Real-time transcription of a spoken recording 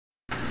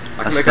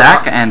A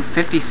stack and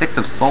 56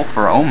 of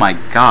sulfur. Oh my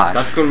gosh.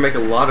 That's going to make a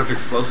lot of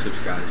explosives,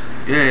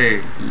 guys.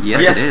 Yay.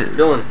 Yes, it is.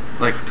 Dylan,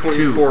 Like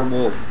 24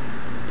 wool.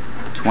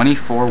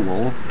 24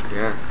 wool?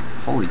 Yeah.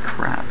 Holy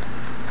crap.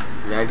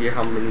 Any idea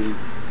how many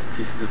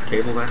pieces of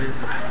cable that is?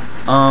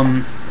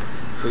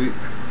 So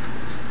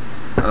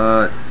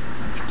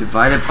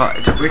divided by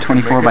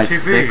 24 by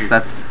 6,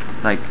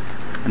 that's like,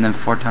 and then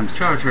 4 times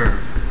Charger.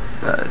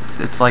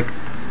 it's like,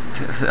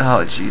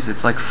 oh jeez,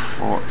 it's like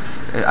 4.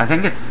 I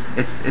think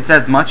it's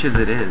as much as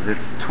it is.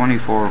 It's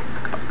 24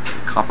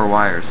 copper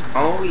wires.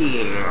 Oh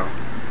yeah.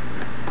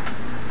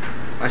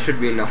 That should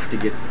be enough to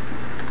get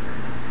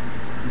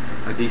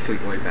a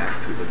decent way back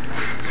to the.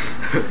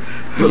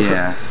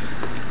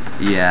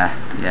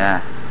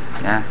 Yeah.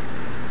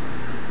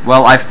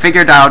 Well, I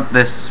figured out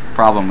this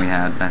problem we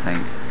had. I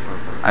think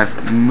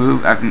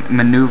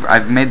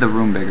I've made the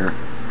room bigger.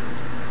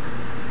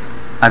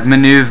 I've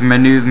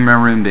maneuvered my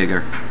room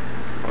bigger.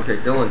 Okay,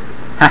 Dylan.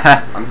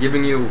 I'm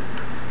giving you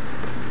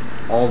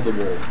all the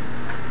wool.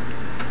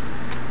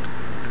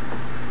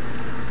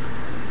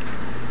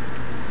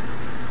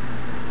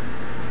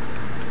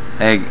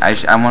 Hey,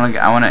 I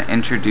wanna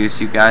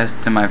introduce you guys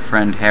to my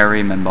friend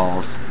Harry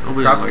Minballs.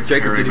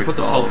 Jacob, did you put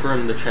the sulfur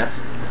in the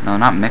chest? No,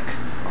 not Mick.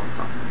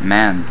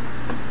 Man.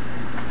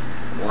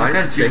 Why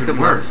is Jacob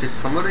worse? Did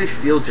somebody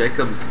steal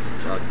Jacob's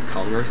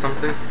tongue or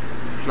something?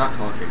 He's not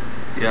talking.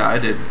 Yeah, I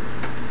did.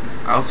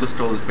 I also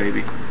stole his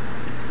baby.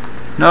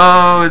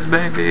 No, his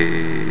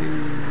baby.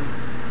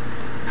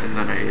 And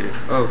then I ate it.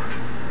 Oh.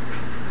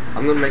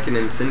 I'm gonna make an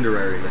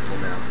incendiary missile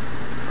now.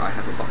 If I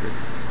have a bucket.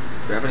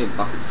 Do you have any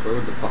buckets? Where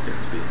would the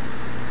buckets be?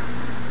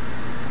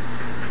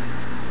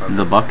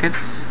 The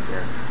buckets?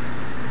 Yeah.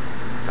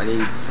 I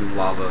need some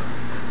lava.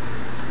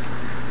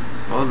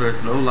 Oh,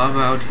 there's no lava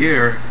out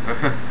here.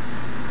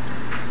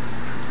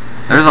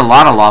 There's a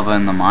lot of lava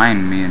in the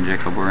mine me and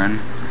Jacob were in.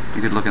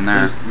 You could look in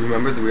there.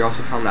 Remember that we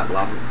also found that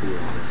lava pool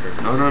on the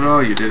surface? No,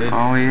 you didn't.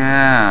 Oh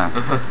yeah.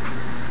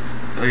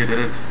 No, you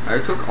didn't. I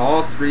took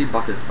all 3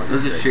 buckets by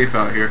There's a mistake. shape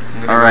out here.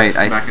 Alright,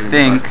 I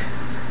think...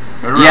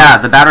 Yeah,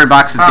 the battery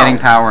box is getting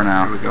power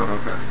now. There we go.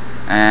 Okay.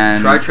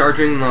 And... Try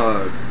charging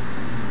the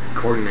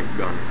coordinate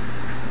gun.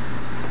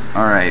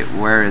 Alright,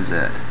 where is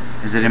it?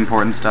 Is it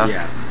important stuff?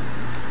 Yeah.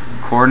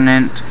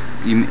 Coordinate...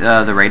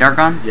 the radar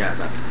gun? Yeah,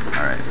 that.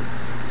 Alright.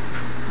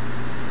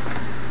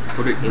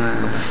 Put it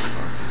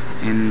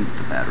in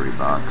the battery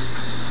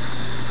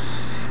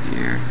box.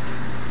 Here.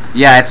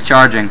 Yeah, it's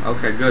charging.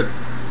 Okay, good.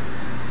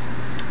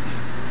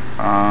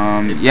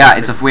 Yeah,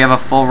 we have a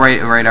full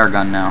radar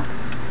gun now.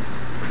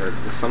 There's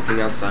something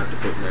else I have to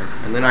put in there.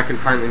 And then I can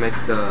finally make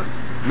the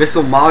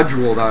missile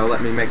module that'll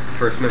let me make the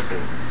first missile.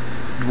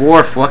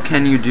 Dwarf, what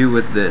can you do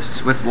with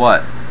this? With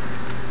what?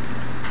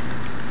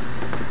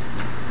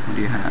 What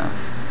do you have?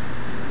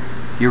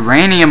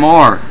 Uranium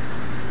ore!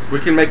 We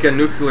can make a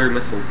nuclear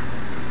missile.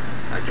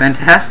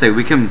 Fantastic,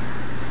 we can...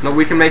 No,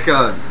 we can make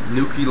a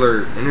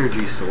nuclear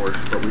energy source,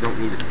 but we don't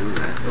need to do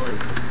that. Really?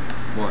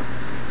 What?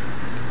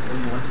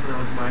 Once when I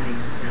was mining,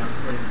 and I was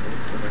playing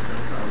Voltz for myself,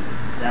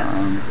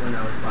 when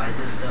I was buying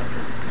this stuff to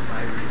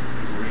buy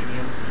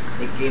uranium,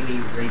 it gave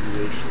me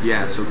radiation.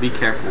 Yeah, so be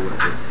careful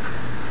with it.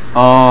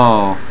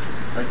 Oh.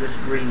 Like this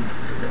green.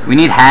 We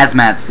need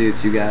hazmat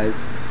suits, you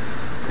guys.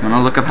 I'm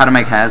gonna look up how to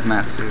make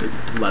hazmat suits.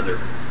 It's leather.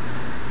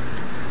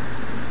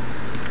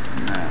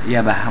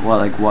 Yeah, but well,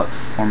 like what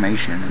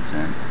formation it's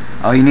in?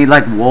 Oh, you need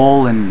like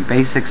wool and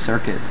basic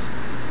circuits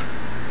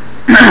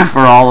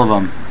for all of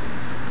them.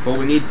 Well,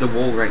 we need the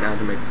wool right now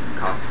to make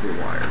copper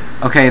wire.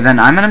 Okay, then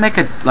I'm gonna make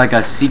a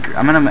secret.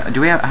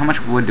 Do we have how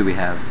much wood do we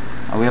have?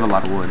 Oh, we have a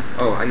lot of wood.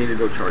 Oh, I need to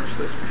go charge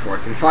this before I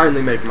can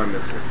finally make my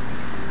missiles.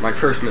 My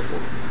first missile.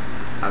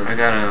 I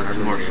got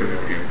some more sugar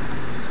cane.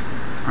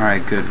 All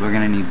right, good. We're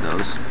gonna need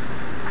those.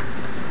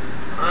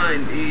 I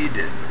need.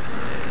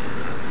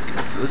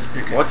 Guess this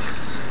pickaxe. What?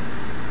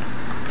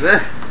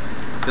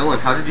 Dylan,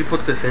 how did you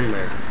put this in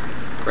there?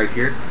 Right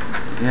here?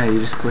 Yeah, you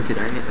just click it.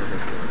 Dang it, that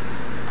doesn't work.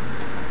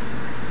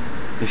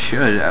 It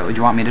should. Would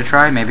you want me to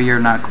try? Maybe you're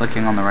not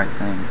clicking on the right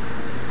thing.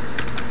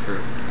 Sure.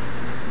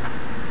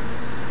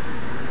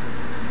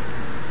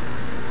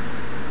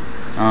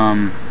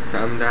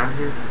 Come down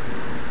here?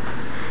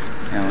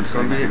 Yeah, It's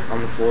gonna be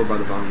on the floor by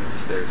the bottom of the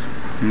stairs.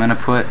 I'm gonna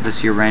put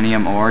this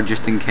uranium ore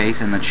just in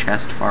case in the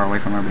chest far away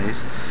from our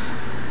base.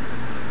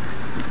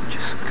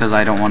 Just because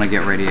I don't want to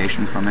get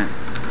radiation from it.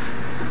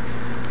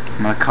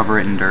 I'm gonna cover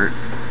it in dirt.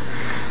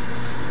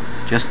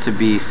 Just to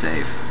be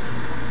safe.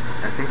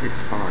 I think it's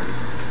fine.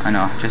 I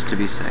know, just to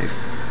be safe.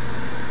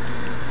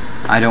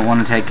 I don't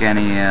want to take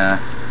any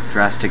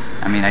drastic...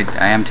 I mean,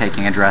 I am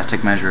taking a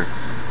drastic measure.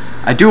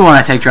 I do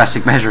want to take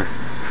drastic measure.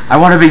 I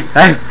want to be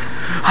safe.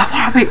 I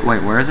want to be...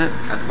 Wait, where is it?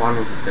 At the bottom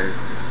of the stairs.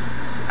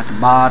 At the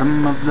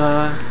bottom of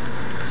the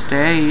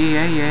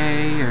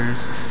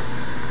stairs.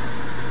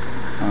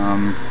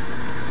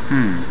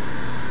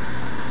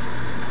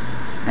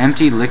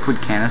 Empty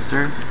liquid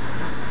canister?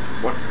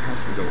 What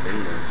has to go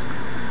in there?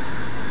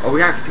 Oh,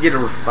 we have to get a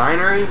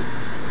refinery?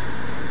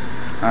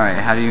 Alright,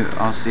 how do you...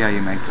 I'll see how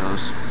you make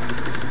those.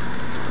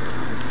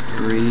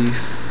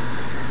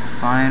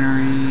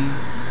 refinery.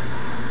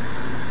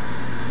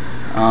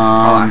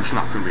 Oh, that's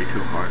not gonna be too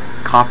hard.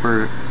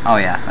 Copper. Oh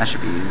yeah, that should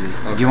be easy.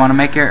 Okay. Do you want to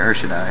make it or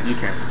should I? You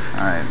can.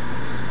 Alright.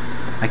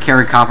 I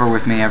carry copper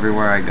with me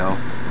everywhere I go.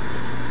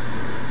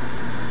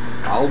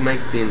 I'll make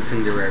the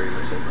incendiary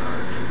missile.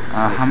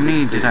 How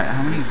many did I?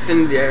 How many?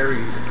 Incendiary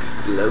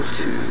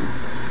explosive.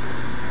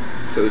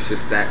 So it's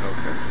just that.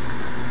 Okay.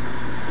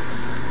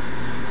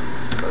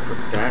 So I put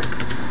that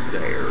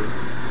there.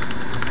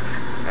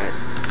 That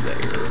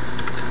there.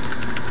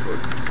 Put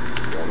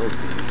one of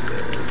these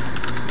there.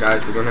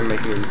 Guys, we're gonna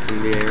make an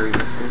incendiary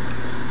missile.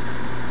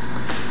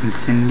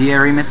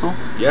 Incendiary missile?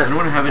 Yeah.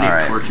 Anyone have any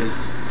Alright.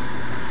 torches?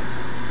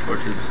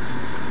 Torches.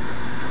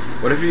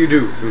 Whatever you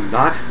do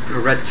not put a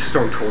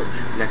redstone torch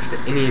next to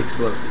any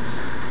explosives.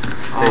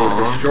 They will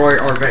Aw. destroy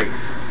our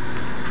base.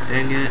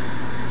 Dang it.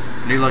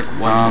 I need like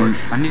one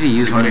torch. I need to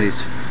use one of Anybody?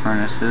 these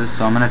furnaces,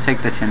 so I'm gonna take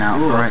the tin out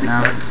Ooh, for I'll right take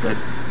now. that instead.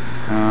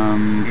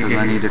 Because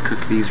I need to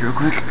cook these real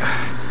quick.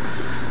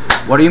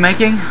 What are you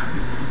making?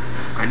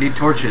 I need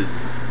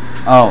torches.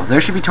 Oh, there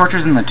should be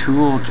torches in the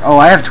tool. Oh,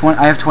 I have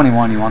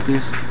 21. You want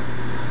these?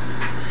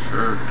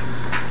 Sure.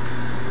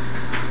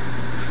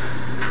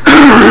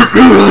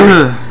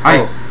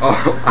 Hey.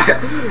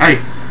 Hey.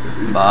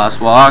 Boss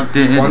walked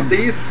in. You want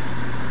these?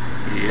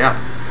 Yeah.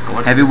 I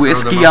want Heavy you to throw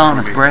whiskey them up on for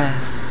his me. breath.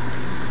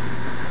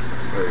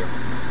 There you go.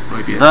 No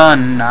idea. The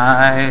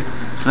night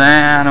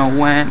Santa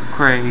went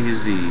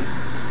crazy.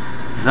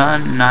 The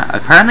night.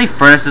 Apparently,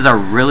 furnaces are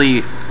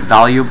really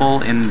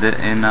valuable in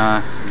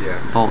Yeah.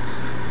 Voltz.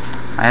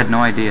 I had no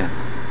idea.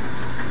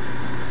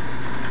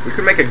 We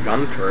could make a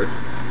gun turret.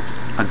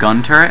 A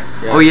gun turret?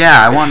 Yeah. Oh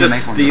yeah, I It's wanted to make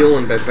just one. steel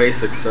and the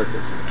basic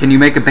circuit. Can you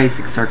make a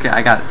basic circuit?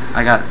 I got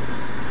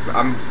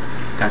I'm.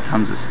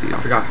 tons of steel. I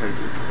forgot how to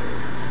do it.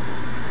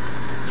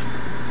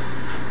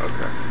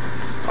 Okay.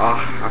 I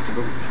have to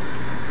go.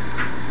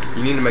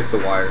 You need to make the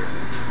wire.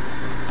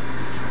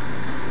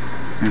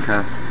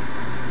 Okay.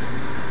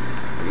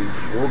 I need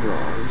 4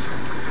 bronze.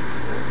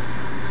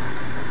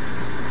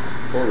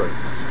 4 red.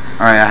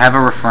 Alright, I have a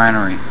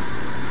refinery.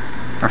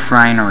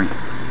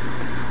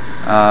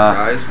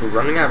 Guys, we're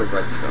running out of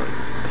redstone.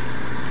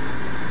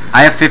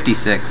 I have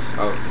 56.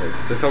 Oh, okay.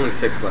 So there's only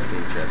 6 left in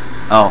the chest.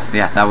 Oh,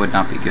 yeah, that would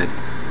not be good.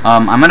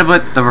 I'm gonna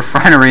put the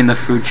refinery in the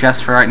food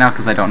chest for right now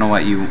because I don't know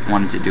what you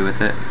wanted to do with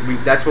it.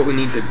 That's what we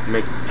need to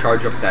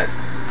charge up that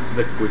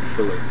liquid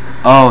filler.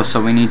 Oh, so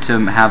we need to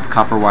have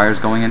copper wires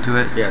going into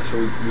it? Yeah, so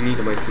we need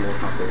to make some more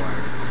copper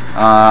wire.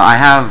 I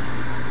have...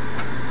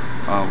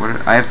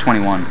 I have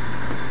 21.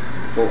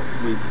 Well,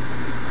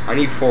 I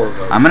need 4 of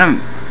those. I'm gonna...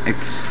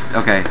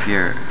 okay,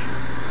 here.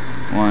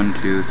 1,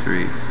 2,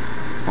 3,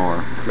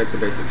 4. Make the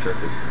basic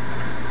circuit.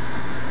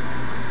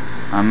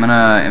 I'm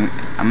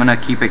gonna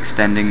keep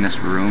extending this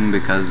room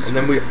because... And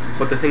then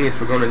but the thing is,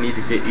 we're going to need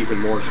to get even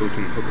more so we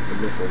can hook up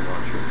the missile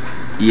launcher.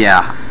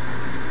 Yeah.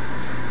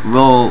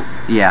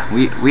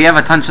 We have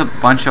a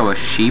bunch of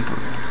sheep.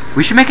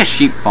 We should make a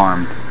sheep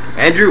farm.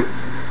 Andrew!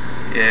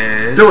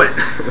 Yes. Do it!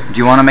 Do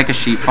you want to make a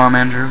sheep farm,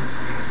 Andrew?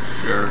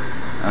 Sure.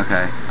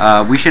 Okay.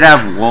 We should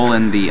have wool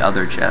in the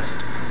other chest.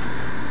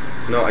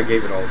 No, I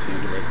gave it all to you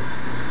to make.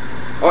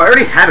 Oh, I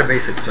already had a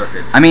basic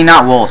circuit. I mean,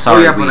 not wool.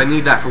 Sorry, oh yeah, wheat. but I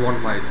need that for one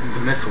of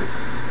the missile.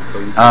 So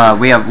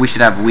we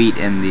should have wheat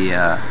in the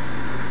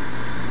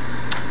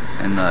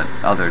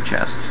other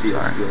chest. Steel.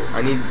 Sorry.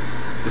 I need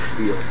the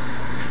steel.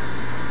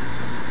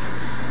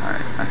 All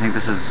right. I think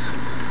this is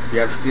You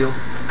have steel?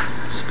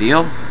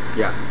 steel.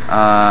 Yeah.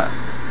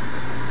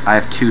 I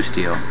have 2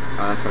 steel.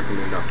 That's not gonna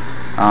be enough.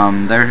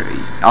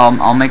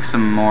 I'll make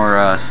some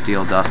more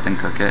steel dust and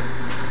cook it.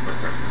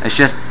 Okay. It's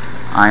just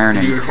iron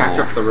Did and you attach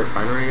coal. up the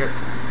refinery yet?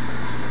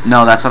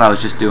 No, that's what I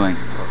was just doing.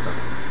 Okay.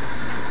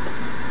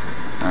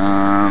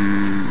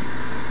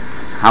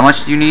 How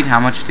much do you need? How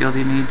much steel do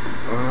you need?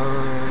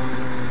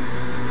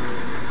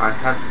 I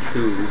have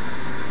 2.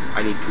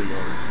 I need 2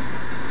 more.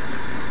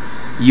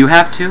 You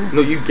have 2?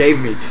 No, you gave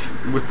me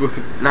with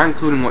not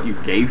including what you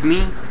gave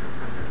me.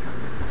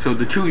 So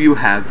the 2 you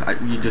have,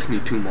 you just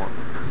need 2 more.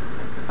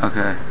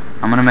 Okay.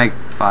 I'm gonna make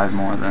 5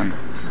 more then,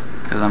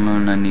 because I'm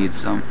gonna need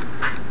some.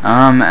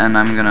 And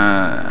I'm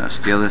gonna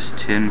steal this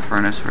tin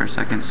furnace for a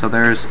second. So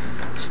there's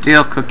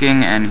steel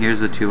cooking, and here's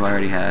the 2 I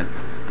already had.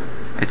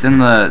 It's in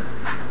the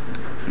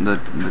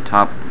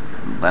top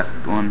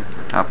left one.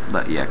 Top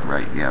left, yeah,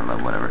 right, yeah,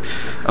 whatever.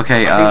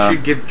 Okay. I think you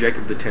should give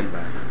Jacob the tin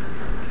back,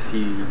 cause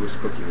he was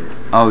cooking it.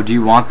 Oh, do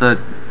you want the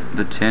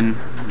tin,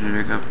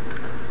 Jacob?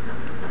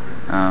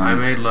 I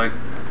made like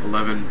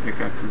 11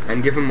 pickaxes.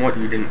 And give him what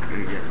you didn't get.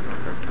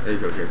 Okay. There you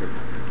go, Jacob.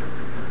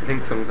 I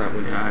think some of that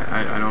went. Yeah,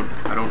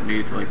 I don't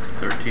need like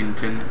 13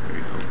 tin. There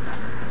you go.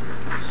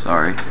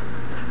 Sorry.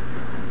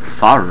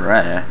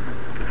 Sorry.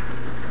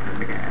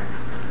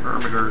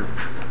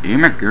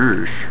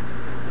 Immergersh.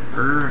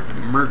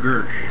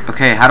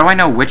 Okay, how do I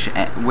know which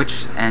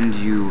end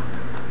you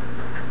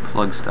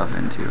plug stuff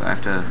into? I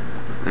have to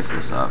lift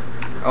this up.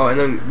 Oh, and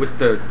then with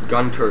the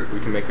gun turret, we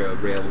can make a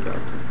rail gun.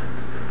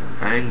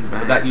 Bang, bang.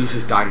 But that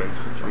uses diamonds,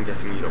 which I'm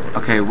guessing you don't want.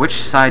 Okay, which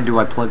side do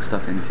I plug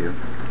stuff into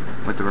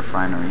with the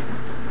refinery?